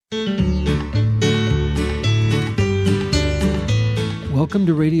Welcome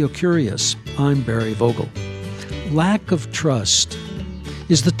to Radio Curious. I'm Barry Vogel. Lack of trust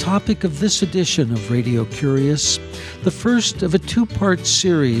is the topic of this edition of Radio Curious, the first of a two-part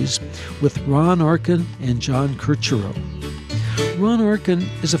series with Ron Arkin and John Kirchiro. Ron Arkin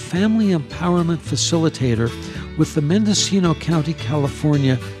is a family empowerment facilitator with the Mendocino County,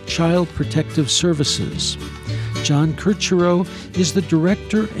 California Child Protective Services. John Kirchiro is the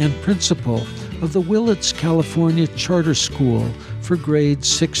director and principal of the Willits, California Charter School for grades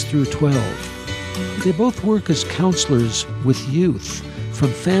 6 through 12. They both work as counselors with youth from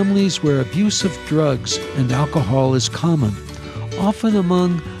families where abuse of drugs and alcohol is common, often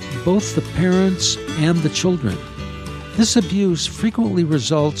among both the parents and the children. This abuse frequently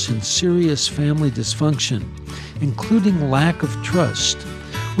results in serious family dysfunction, including lack of trust,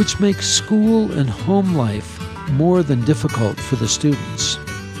 which makes school and home life more than difficult for the students.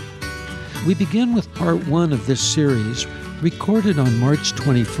 We begin with part one of this series, recorded on March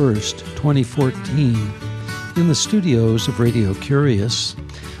 21st, 2014, in the studios of Radio Curious,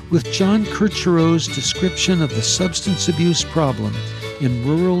 with John Kirchiro's description of the substance abuse problem in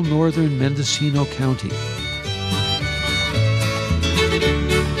rural northern Mendocino County.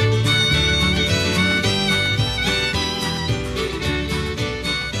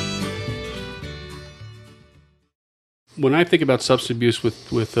 When I think about substance abuse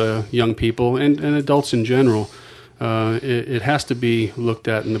with young people and adults in general, it has to be looked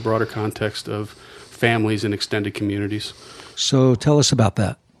at in the broader context of families and extended communities. So tell us about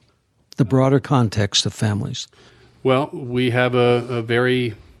that, the broader context of families. Well, we have a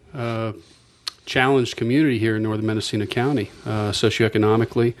very challenged community here in northern Mendocino County,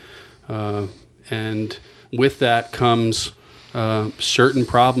 socioeconomically, and with that comes certain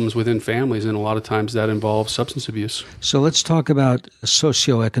problems within families, and a lot of times that involves substance abuse. So let's talk about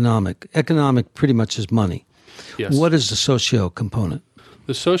socioeconomic. Economic pretty much is money. Yes. What is the socio component?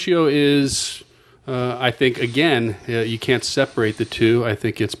 The socio is, I think, again, you can't separate the two. I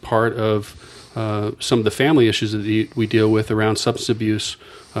think it's part of some of the family issues that we deal with around substance abuse,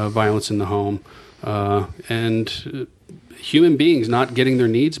 violence in the home, and human beings not getting their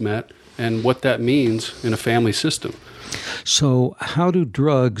needs met, and what that means in a family system. So how do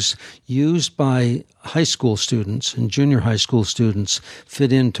drugs used by high school students and junior high school students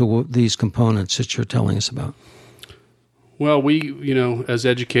fit into these components that you're telling us about? Well, we, as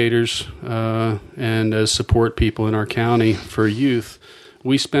educators and as support people in our county for youth,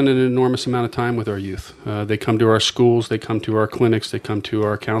 we spend an enormous amount of time with our youth. They come to our schools, they come to our clinics, they come to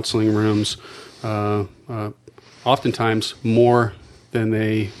our counseling rooms, oftentimes more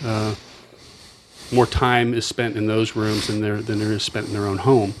time is spent in those rooms than there is spent in their own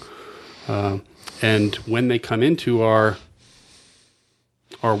home. And when they come into our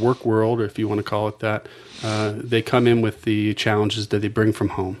work world, or if you want to call it that, they come in with the challenges that they bring from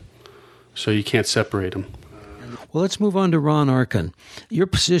home. So you can't separate them. Well, let's move on to Ron Arkin. Your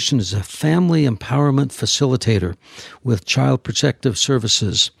position is a family empowerment facilitator with Child Protective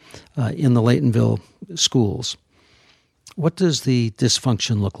Services in the Laytonville schools. What does the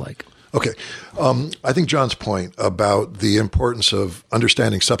dysfunction look like? Okay. I think John's point about the importance of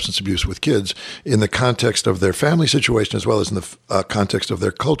understanding substance abuse with kids in the context of their family situation as well as in the context of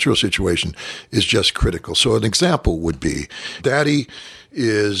their cultural situation is just critical. So an example would be, Daddy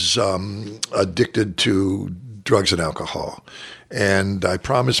is addicted to drugs and alcohol. And I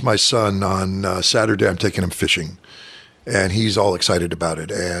promised my son on Saturday I'm taking him fishing. And he's all excited about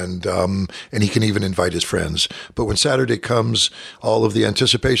it, and he can even invite his friends. But when Saturday comes, all of the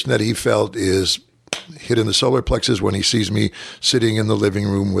anticipation that he felt is hit in the solar plexus when he sees me sitting in the living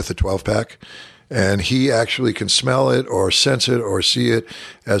room with a 12-pack. And he actually can smell it or sense it or see it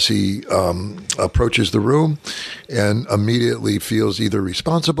as he approaches the room, and immediately feels either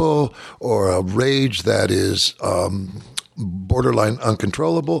responsible or a rage that is borderline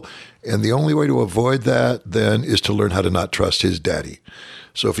uncontrollable. And the only way to avoid that then is to learn how to not trust his daddy.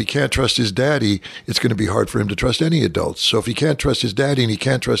 So if he can't trust his daddy, it's going to be hard for him to trust any adults. So if he can't trust his daddy and he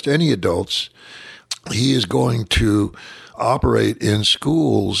can't trust any adults, he is going to operate in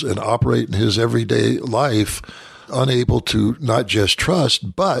schools and operate in his everyday life unable to not just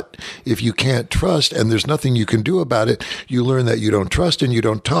trust, but if you can't trust and there's nothing you can do about it, you learn that you don't trust and you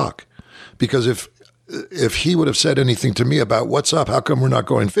don't talk. Because if he would have said anything to me about what's up, how come we're not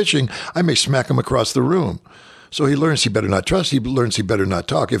going fishing, I may smack him across the room. So he learns he better not trust. He learns he better not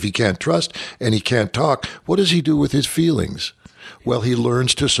talk. If he can't trust and he can't talk, what does he do with his feelings? Well, he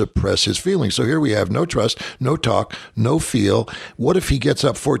learns to suppress his feelings. So here we have no trust, no talk, no feel. What if he gets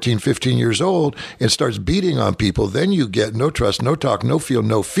up 14, 15 years old and starts beating on people? Then you get no trust, no talk, no feel,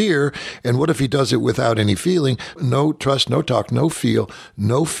 no fear. And what if he does it without any feeling? No trust, no talk, no feel,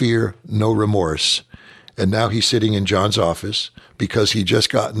 no fear, no remorse. And now he's sitting in John's office because he just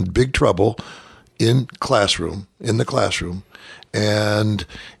got in big trouble in the classroom. And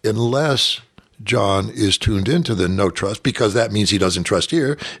unless John is tuned into the no trust, because that means he doesn't trust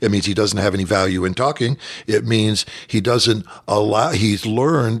here. It means he doesn't have any value in talking. It means he's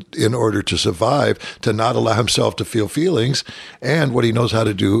learned in order to survive to not allow himself to feel feelings. And what he knows how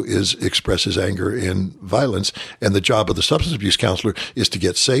to do is express his anger in violence. And the job of the substance abuse counselor is to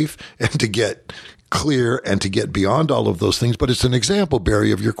get safe and to get clear and to get beyond all of those things. But it's an example,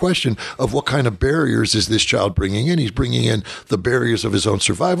 Barry, of your question of what kind of barriers is this child bringing in. He's bringing in the barriers of his own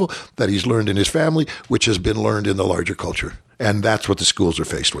survival that he's learned in his family, which has been learned in the larger culture. And that's what the schools are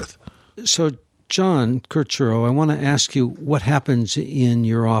faced with. So, John Kirchiro, I want to ask you what happens in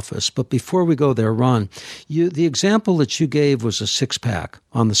your office. But before we go there, Ron, the example that you gave was a six-pack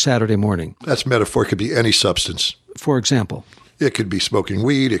on the Saturday morning. That's metaphor. It could be any substance. For example? It could be smoking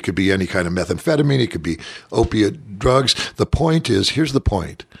weed. It could be any kind of methamphetamine. It could be opiate drugs. The point is, here's the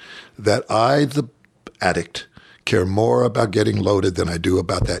point, that I, the addict, care more about getting loaded than I do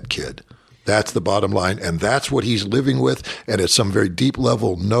about that kid. That's the bottom line. And that's what he's living with and at some very deep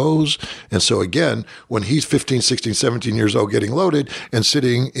level knows. And so again, when he's 15, 16, 17 years old getting loaded and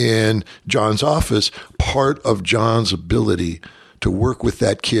sitting in John's office, part of John's ability to work with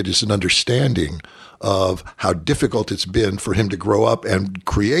that kid is an understanding of how difficult it's been for him to grow up and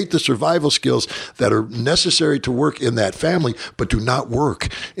create the survival skills that are necessary to work in that family, but do not work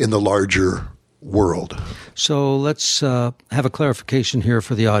in the larger world. So let's have a clarification here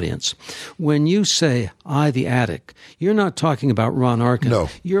for the audience. When you say, I, the addict, you're not talking about Ron Arkin. No.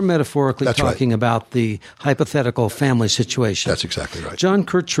 You're metaphorically talking about the hypothetical family situation. That's exactly right. John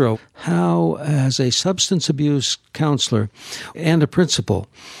Kirchiro, how, as a substance abuse counselor and a principal,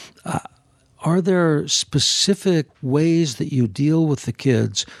 are there specific ways that you deal with the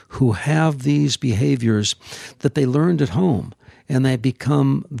kids who have these behaviors that they learned at home and they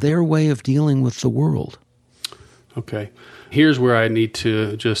become their way of dealing with the world? Okay. Here's where I need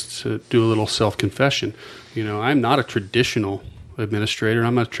to just do a little self-confession. I'm not a traditional administrator.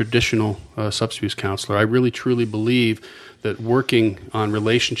 I'm not a traditional substance abuse counselor. I really, truly believe that working on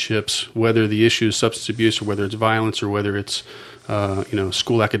relationships, whether the issue is substance abuse or whether it's violence or whether it's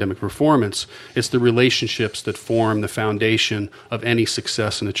school academic performance, it's the relationships that form the foundation of any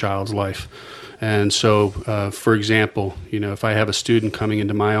success in a child's life. And so, for example, if I have a student coming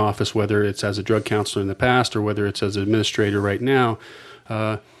into my office, whether it's as a drug counselor in the past or whether it's as an administrator right now,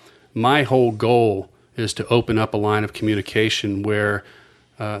 my whole goal is to open up a line of communication where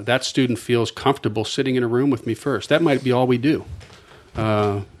that student feels comfortable sitting in a room with me first. That might be all we do.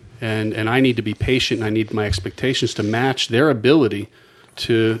 And I need to be patient, and I need my expectations to match their ability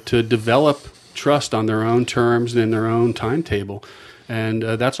to develop trust on their own terms and in their own timetable. And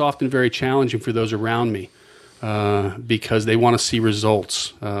that's often very challenging for those around me because they want to see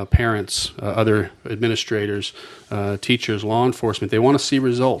results. Parents, other administrators, teachers, law enforcement, they want to see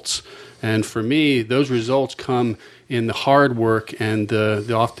results. And for me, those results come in the hard work and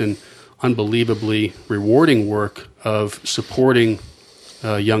the often unbelievably rewarding work of supporting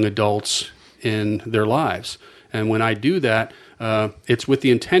young adults in their lives. And when I do that, it's with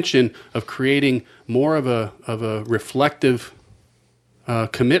the intention of creating more of a reflective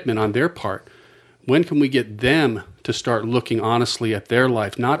commitment on their part. When can we get them to start looking honestly at their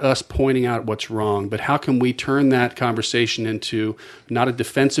life, not us pointing out what's wrong, but how can we turn that conversation into not a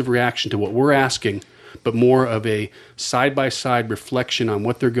defensive reaction to what we're asking, but more of a side-by-side reflection on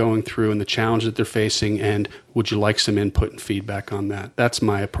what they're going through and the challenge that they're facing, and would you like some input and feedback on that? That's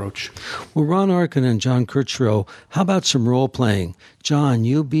my approach. Well, Ron Arkin and John Kirchiro, how about some role-playing? John,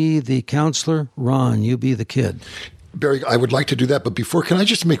 you be the counselor. Ron, you be the kid. Barry, I would like to do that, but before, can I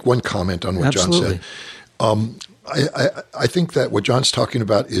just make one comment on what Absolutely. John said? I think that what John's talking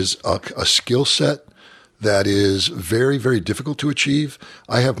about is a skill set that is very, very difficult to achieve.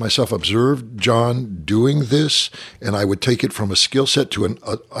 I have myself observed John doing this, and I would take it from a skill set to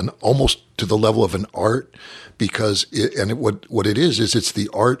an almost to the level of an art, because what it is it's the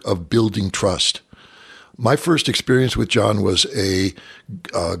art of building trust. My first experience with John was a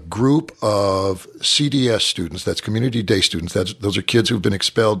group of CDS students, that's community day students. Those are kids who've been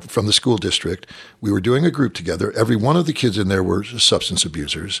expelled from the school district. We were doing a group together. Every one of the kids in there were substance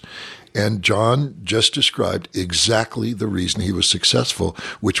abusers. And John just described exactly the reason he was successful,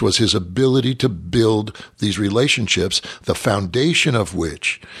 which was his ability to build these relationships, the foundation of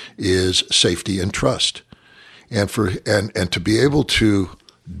which is safety and trust. And to be able to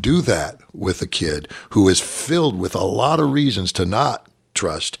do that with a kid who is filled with a lot of reasons to not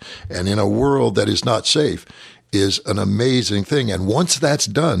trust and in a world that is not safe is an amazing thing. And once that's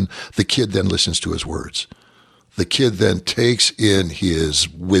done, the kid then listens to his words. The kid then takes in his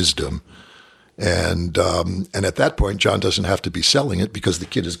wisdom. And at that point, John doesn't have to be selling it because the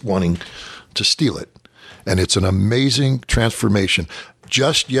kid is wanting to steal it. And it's an amazing transformation.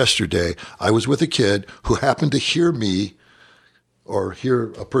 Just yesterday, I was with a kid who happened to hear me or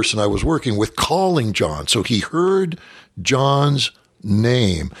hear a person I was working with calling John. So he heard John's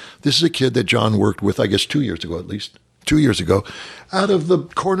name. This is a kid that John worked with, I guess, 2 years ago at least. 2 years ago. Out of the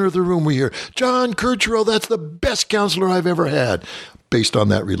corner of the room, we hear, John Kirchiro, that's the best counselor I've ever had. Based on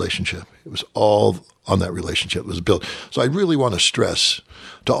that relationship. It was all on that relationship. It was built. So I really want to stress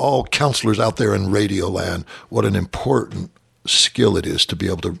to all counselors out there in radio land what an important skill it is to be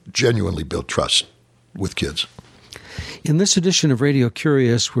able to genuinely build trust with kids. In this edition of Radio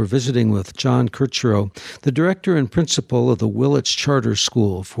Curious, we're visiting with John Kirchiro, the director and principal of the Willits Charter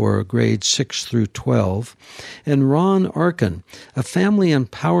School for grades 6 through 12, and Ron Arkin, a Family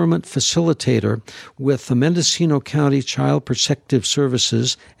Empowerment Facilitator with the Mendocino County Child Protective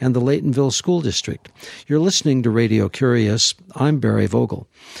Services and the Laytonville School District. You're listening to Radio Curious. I'm Barry Vogel.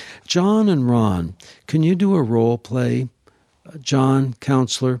 John and Ron, can you do a role play? John,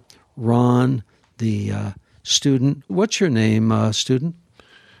 counselor, Ron, the student. What's your name, student?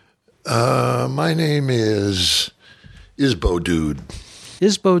 My name is Isbo Dude.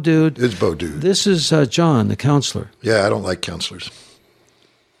 Isbo Dude. Isbo Dude. This is John, the counselor. Yeah, I don't like counselors.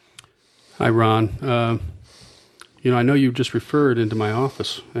 Hi, Ron. I know you just referred into my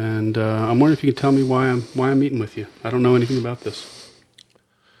office, and I'm wondering if you can tell me why I'm meeting with you. I don't know anything about this.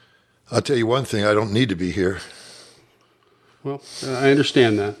 I'll tell you one thing. I don't need to be here. Well, I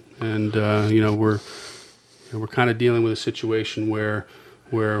understand that, and we're kind of dealing with a situation where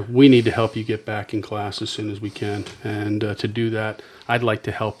we need to help you get back in class as soon as we can. And to do that, I'd like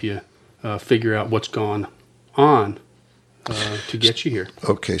to help you figure out what's gone on to get you here.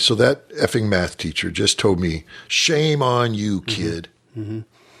 Okay, so that effing math teacher just told me, shame on you, kid. Mm-hmm.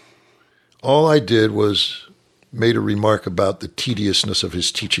 All I did was made a remark about the tediousness of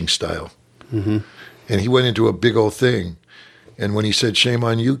his teaching style. Mm-hmm. And he went into a big old thing. And when he said, shame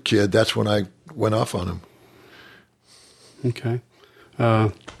on you, kid, that's when I went off on him. Okay.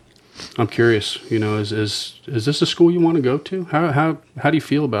 I'm curious, is this a school you want to go to? How do you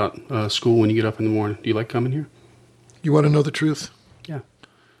feel about school when you get up in the morning? Do you like coming here? You want to know the truth? Yeah.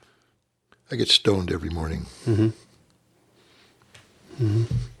 I get stoned every morning. Mm-hmm. Mm-hmm.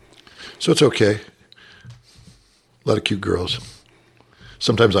 So it's okay. A lot of cute girls.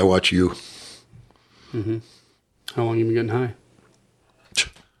 Sometimes I watch you. Mm-hmm. How long have you been getting high?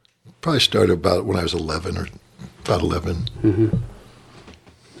 Probably started about when I was 11 or about 11. Mm-hmm.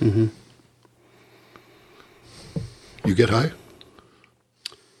 Mm-hmm. You get high?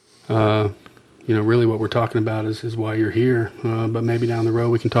 Really what we're talking about is why you're here. But maybe down the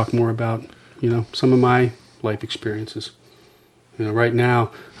road we can talk more about, some of my life experiences. Right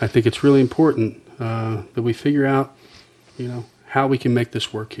now, I think it's really important that we figure out, how we can make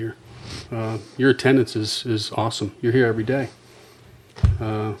this work here. Your attendance is awesome. You're here every day.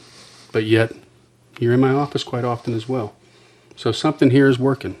 But yet, you're in my office quite often as well. So something here is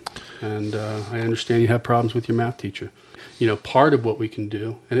working. And I understand you have problems with your math teacher. Part of what we can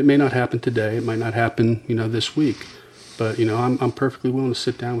do, and it may not happen today, it might not happen, this week, but, I'm perfectly willing to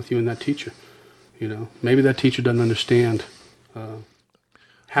sit down with you and that teacher. Maybe that teacher doesn't understand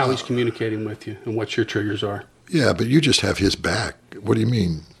how he's communicating with you and what your triggers are. Yeah, but you just have his back. What do you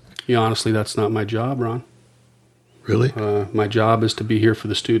mean? Honestly, that's not my job, Ron. Really? My job is to be here for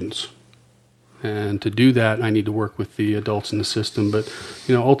the students. And to do that, I need to work with the adults in the system. But,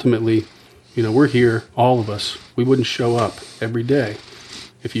 ultimately, we're here, all of us. We wouldn't show up every day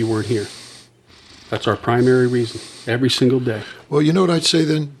if you weren't here. That's our primary reason, every single day. Well, you know what I'd say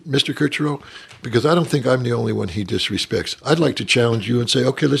then, Mr. Kirchiro? Because I don't think I'm the only one he disrespects. I'd like to challenge you and say,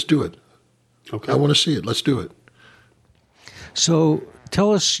 okay, let's do it. Okay. I want to see it. Let's do it. So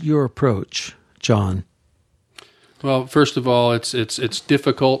tell us your approach, John. Well, first of all, it's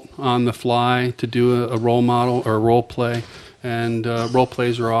difficult on the fly to do a role model or a role play. and role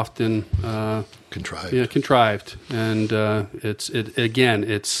plays are often Contrived. Yeah, contrived, and it's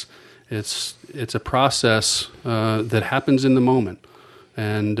a process that happens in the moment,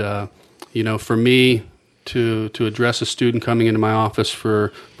 and for me to address a student coming into my office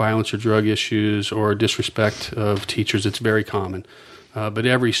for violence or drug issues or disrespect of teachers, it's very common. But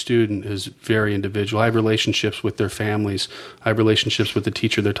every student is very individual. I have relationships with their families. I have relationships with the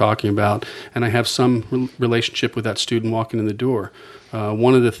teacher they're talking about. And I have some relationship with that student walking in the door.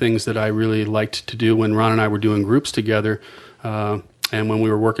 One of the things that I really liked to do when Ron and I were doing groups together, and when we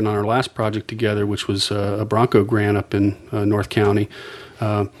were working on our last project together, which was a Bronco grant up in North County,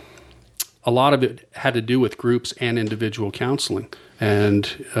 a lot of it had to do with groups and individual counseling.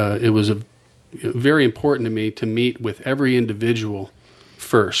 And it was very important to me to meet with every individual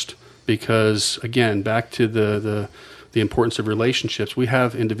first, because again, back to the importance of relationships. We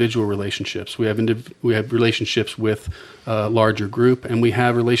have individual relationships. We have relationships with a larger group, and we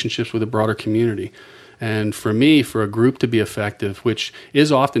have relationships with a broader community. And for me, for a group to be effective, which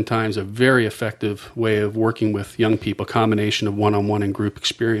is oftentimes a very effective way of working with young people, a combination of one-on-one and group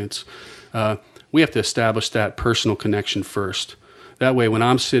experience, we have to establish that personal connection first. That way, when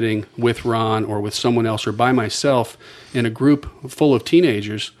I'm sitting with Ron or with someone else or by myself in a group full of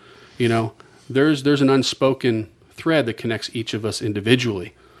teenagers, there's an unspoken thread that connects each of us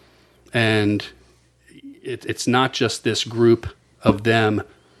individually. And it's not just this group of them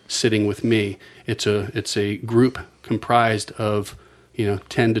sitting with me. It's a group comprised of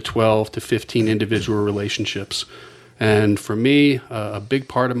 10 to 12 to 15 individual relationships. And for me, a big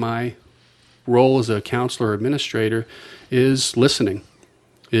part of my role as a counselor or administrator is listening,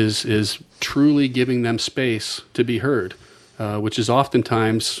 is truly giving them space to be heard, which is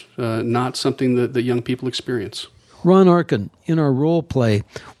oftentimes not something that young people experience. Ron Arkin, in our role play,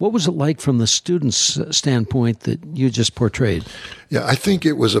 what was it like from the student's standpoint that you just portrayed? Yeah, I think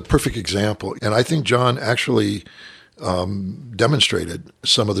it was a perfect example. And I think John actually demonstrated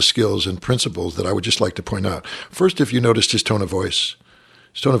some of the skills and principles that I would just like to point out. First, if you noticed his tone of voice.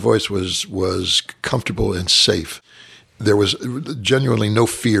 His tone of voice was comfortable and safe. There was genuinely no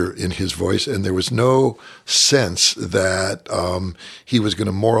fear in his voice, and there was no sense that he was going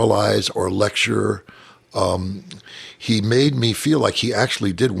to moralize or lecture. He made me feel like he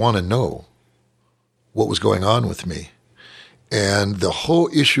actually did want to know what was going on with me. And the whole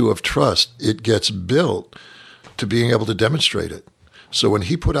issue of trust, it gets built to being able to demonstrate it. So when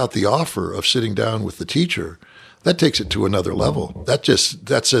he put out the offer of sitting down with the teacher, that takes it to another level. That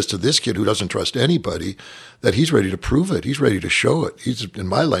says to this kid who doesn't trust anybody that he's ready to prove it. He's ready to show it. He's, in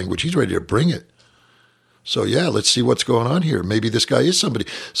my language, he's ready to bring it. So yeah, let's see what's going on here. Maybe this guy is somebody.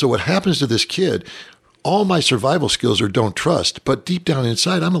 So what happens to this kid, all my survival skills are don't trust, but deep down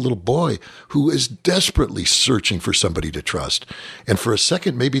inside, I'm a little boy who is desperately searching for somebody to trust. And for a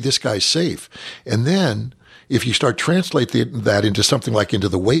second, maybe this guy's safe. And then if you start translating that into something like into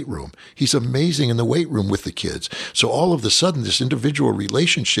the weight room, he's amazing in the weight room with the kids. So all of a sudden, this individual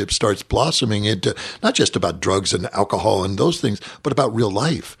relationship starts blossoming into not just about drugs and alcohol and those things, but about real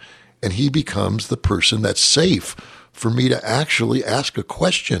life. And he becomes the person that's safe for me to actually ask a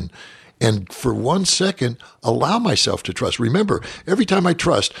question and for 1 second, allow myself to trust. Remember, every time I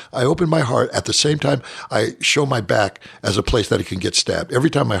trust, I open my heart. At the same time, I show my back as a place that it can get stabbed.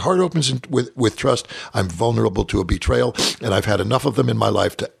 Every time my heart opens with trust, I'm vulnerable to a betrayal. And I've had enough of them in my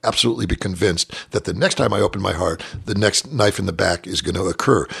life to absolutely be convinced that the next time I open my heart, the next knife in the back is going to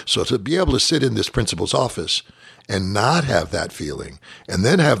occur. So to be able to sit in this principal's office and not have that feeling, and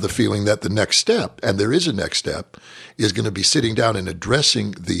then have the feeling that the next step, and there is a next step, is going to be sitting down and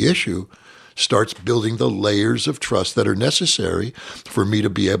addressing the issue, starts building the layers of trust that are necessary for me to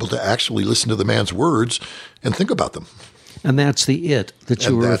be able to actually listen to the man's words and think about them. And that's the it that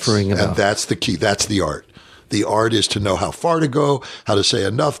you were referring about. And that's the key. That's the art. The art is to know how far to go, how to say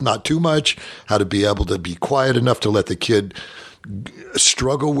enough, not too much, how to be able to be quiet enough to let the kid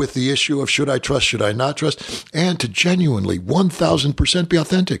struggle with the issue of should I trust, should I not trust, and to genuinely 1,000% be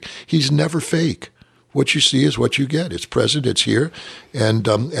authentic. He's never fake. What you see is what you get. It's present, it's here, and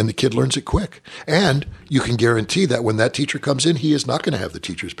the kid learns it quick. And you can guarantee that when that teacher comes in, he is not going to have the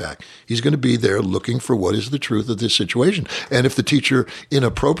teacher's back. He's going to be there looking for what is the truth of this situation. And if the teacher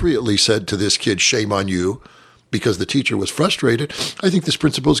inappropriately said to this kid, shame on you, because the teacher was frustrated, I think this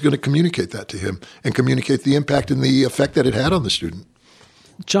principal is going to communicate that to him and communicate the impact and the effect that it had on the student.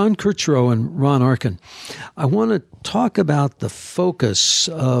 John Kirchiro and Ron Arkin, I want to talk about the focus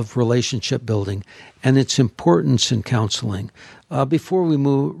of relationship building and its importance in counseling. Before we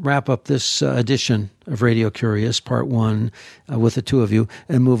wrap up this edition of Radio Curious, Part 1, with the two of you,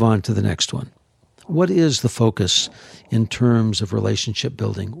 and move on to the next one. What is the focus in terms of relationship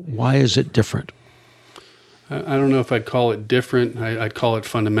building? Why is it different? I don't know if I'd call it different. I'd call it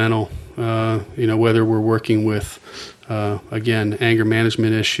fundamental. Whether we're working with, again, anger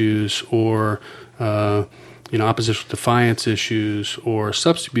management issues or, oppositional defiance issues or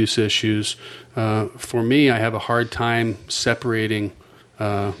substance abuse issues, for me, I have a hard time separating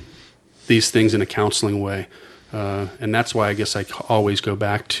these things in a counseling way. And that's why I guess I always go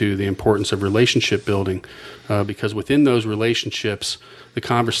back to the importance of relationship building, because within those relationships, the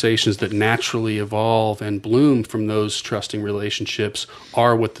conversations that naturally evolve and bloom from those trusting relationships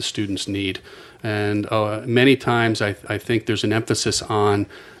are what the students need. And many times I think there's an emphasis on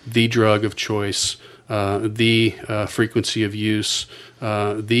the drug of choice, the frequency of use,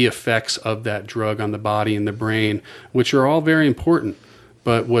 the effects of that drug on the body and the brain, which are all very important.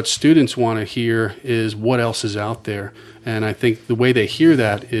 But what students want to hear is what else is out there. And I think the way they hear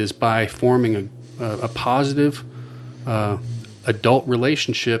that is by forming a positive adult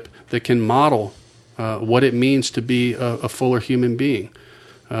relationship that can model what it means to be a fuller human being.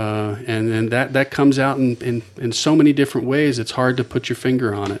 And that comes out in so many different ways, it's hard to put your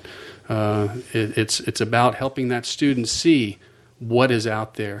finger on it. It's about helping that student see what is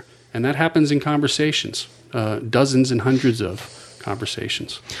out there. And that happens in conversations, dozens and hundreds of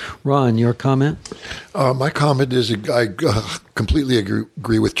conversations. Ron, your comment? My comment is I completely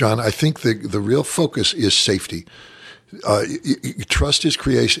agree with John. I think the real focus is safety. Trust is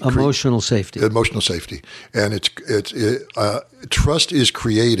creation. Emotional safety. Emotional safety, and trust is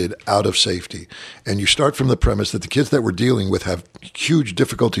created out of safety. And you start from the premise that the kids that we're dealing with have huge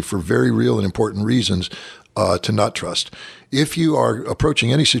difficulty for very real and important reasons to not trust. If you are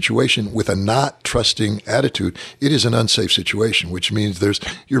approaching any situation with a not trusting attitude, it is an unsafe situation, which means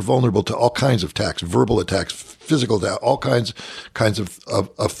you're vulnerable to all kinds of attacks, verbal attacks, physical attacks, all kinds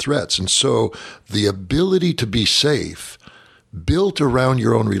of threats. And so the ability to be safe built around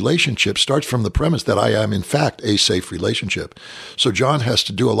your own relationship starts from the premise that I am, in fact, a safe relationship. So John has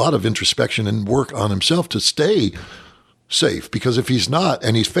to do a lot of introspection and work on himself to stay safe, because if he's not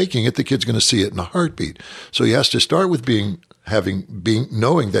and he's faking it, the kid's going to see it in a heartbeat. So he has to start with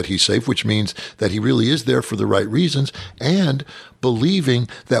knowing that he's safe, which means that he really is there for the right reasons, and believing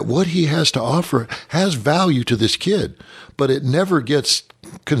that what he has to offer has value to this kid, but it never gets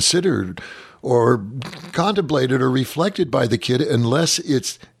considered or contemplated or reflected by the kid unless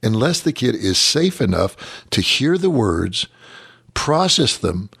the kid is safe enough to hear the words, process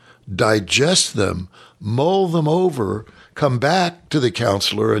them, digest them, mull them over, come back to the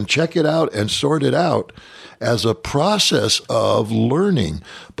counselor and check it out and sort it out as a process of learning.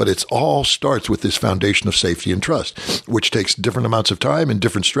 But it all starts with this foundation of safety and trust, which takes different amounts of time and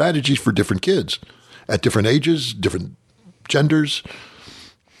different strategies for different kids at different ages, different genders.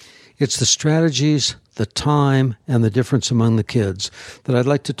 It's the strategies, the time, and the difference among the kids that I'd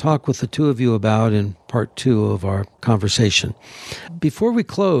like to talk with the two of you about in part 2 of our conversation. Before we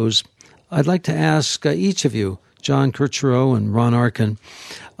close, I'd like to ask each of you, John Kirchiro and Ron Arkin,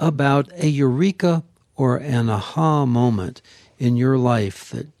 about a eureka or an aha moment in your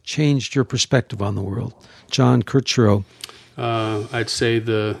life that changed your perspective on the world. John Kirchiro. I'd say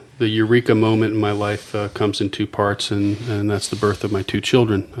the eureka moment in my life comes in 2 parts, and that's the birth of my 2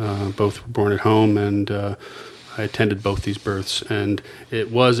 children. Both were born at home, and I attended both these births. And it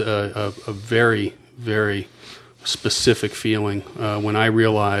was a very, very specific feeling when I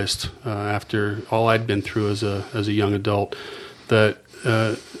realized, after all I'd been through as a young adult, that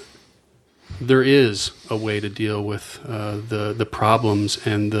there is a way to deal with the problems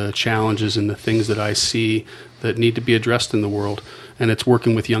and the challenges and the things that I see that need to be addressed in the world. And it's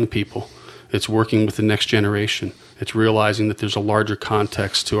working with young people. It's working with the next generation. It's realizing that there's a larger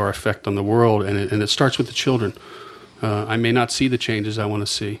context to our effect on the world, and it starts with the children. I may not see the changes I want to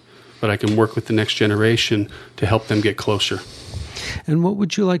see, but I can work with the next generation to help them get closer. And what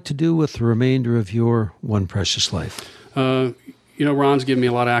would you like to do with the remainder of your one precious life? Ron's given me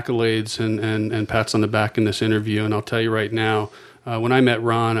a lot of accolades and pats on the back in this interview, and I'll tell you right now, when I met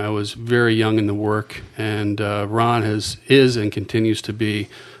Ron, I was very young in the work, and Ron is and continues to be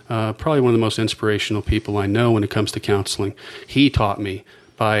probably one of the most inspirational people I know when it comes to counseling. He taught me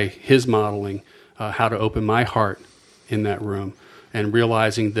by his modeling how to open my heart in that room, and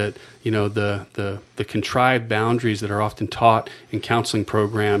realizing that the contrived boundaries that are often taught in counseling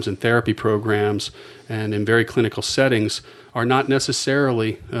programs and therapy programs and in very clinical settings are not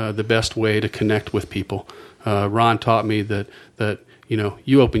necessarily the best way to connect with people. Ron taught me that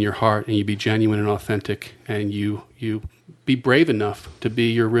you open your heart and you be genuine and authentic, and you be brave enough to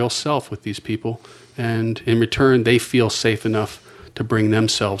be your real self with these people, and in return they feel safe enough to bring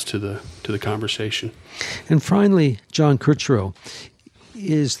themselves to the conversation. And finally, John Kirchiro,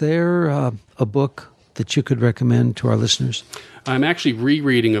 is there a book that you could recommend to our listeners? I'm actually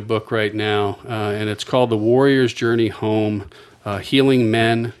rereading a book right now, and it's called The Warrior's Journey Home, Healing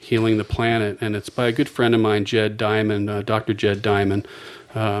Men, Healing the Planet, and it's by a good friend of mine, Jed Diamond, Dr. Jed Diamond,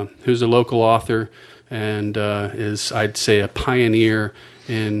 who's a local author and is, I'd say, a pioneer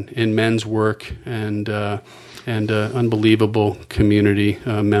in men's work and an unbelievable community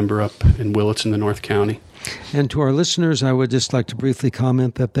member up in Willits in the North County. And to our listeners, I would just like to briefly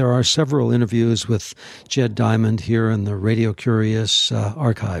comment that there are several interviews with Jed Diamond here in the Radio Curious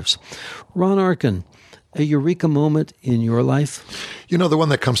archives. Ron Arkin, a eureka moment in your life? You know, the one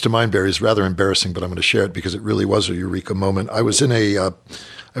that comes to mind, Barry, is rather embarrassing, but I'm going to share it because it really was a eureka moment. I was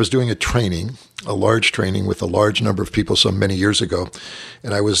doing a training, a large training with a large number of people some many years ago,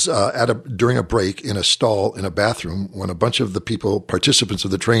 and I was during a break in a stall in a bathroom when a bunch of the participants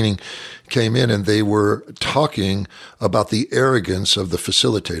of the training came in, and they were talking about the arrogance of the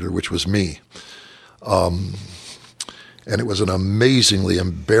facilitator, which was me. And it was an amazingly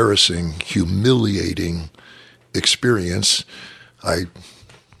embarrassing, humiliating experience. I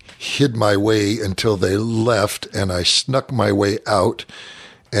hid my way until they left, and I snuck my way out.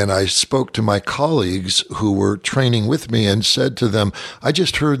 And I spoke to my colleagues who were training with me and said to them, I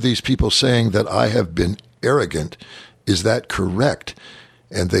just heard these people saying that I have been arrogant. Is that correct?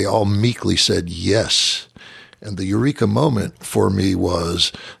 And they all meekly said yes. And the eureka moment for me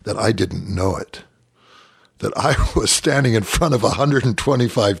was that I didn't know it. That I was standing in front of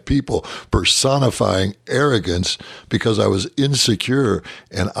 125 people personifying arrogance because I was insecure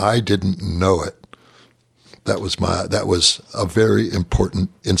and I didn't know it. That was a very important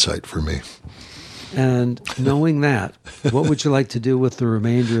insight for me. And knowing that, what would you like to do with the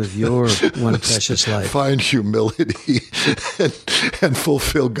remainder of your one precious life? Find humility and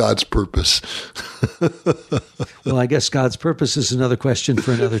fulfill God's purpose. Well, I guess God's purpose is another question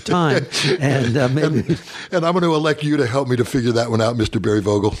for another time. And maybe and I'm going to elect you to help me to figure that one out, Mr. Barry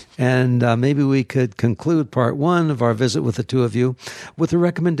Vogel. And maybe we could conclude part one of our visit with the two of you with a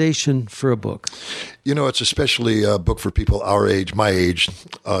recommendation for a book. You know, it's especially a book for people our age, my age,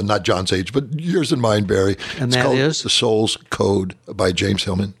 not John's age, but yours and mine, Barry. And it's called is? The Soul's Code by James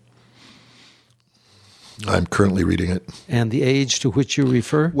Hillman. I'm currently reading it. And the age to which you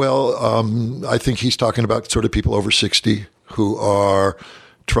refer? Well, I think he's talking about sort of people over 60 who are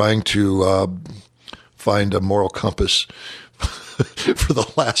trying to find a moral compass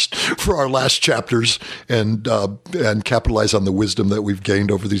for our last chapters and capitalize on the wisdom that we've gained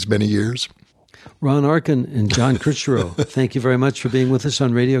over these many years. Ron Arkin and John Kirchiro, thank you very much for being with us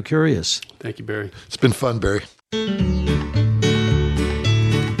on Radio Curious. Thank you, Barry. It's been fun, Barry.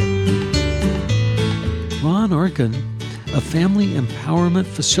 Ron Arkin, a family empowerment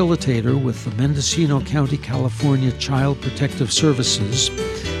facilitator with the Mendocino County, California Child Protective Services,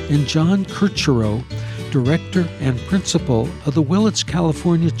 and John Kirchiro, director and principal of the Willits,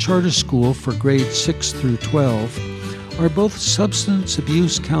 California Charter School for grades 6 through 12, are both substance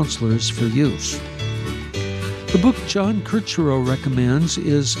abuse counselors for youth. The book John Kirchiro recommends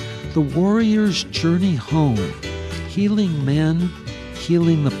is The Warrior's Journey Home, Healing Men,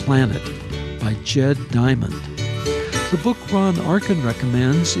 Healing the Planet by Jed Diamond. The book Ron Arkin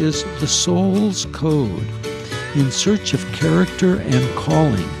recommends is The Soul's Code, In Search of Character and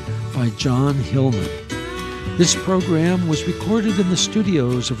Calling by John Hillman. This program was recorded in the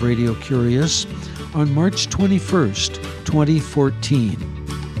studios of Radio Curious on March 21st, 2014.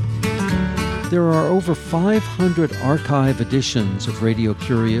 There are over 500 archive editions of Radio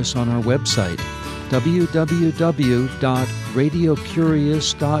Curious on our website,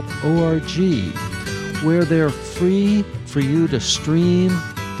 www.radiocurious.org, where they're free for you to stream,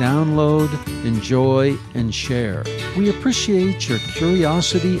 download, enjoy, and share. We appreciate your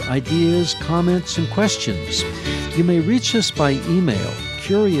curiosity, ideas, comments, and questions. You may reach us by email,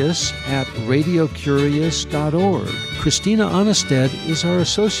 curious@radiocurious.org. Christina Onnested is our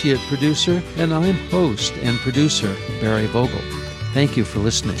associate producer, and I'm host and producer, Barry Vogel. Thank you for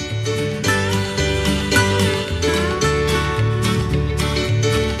listening.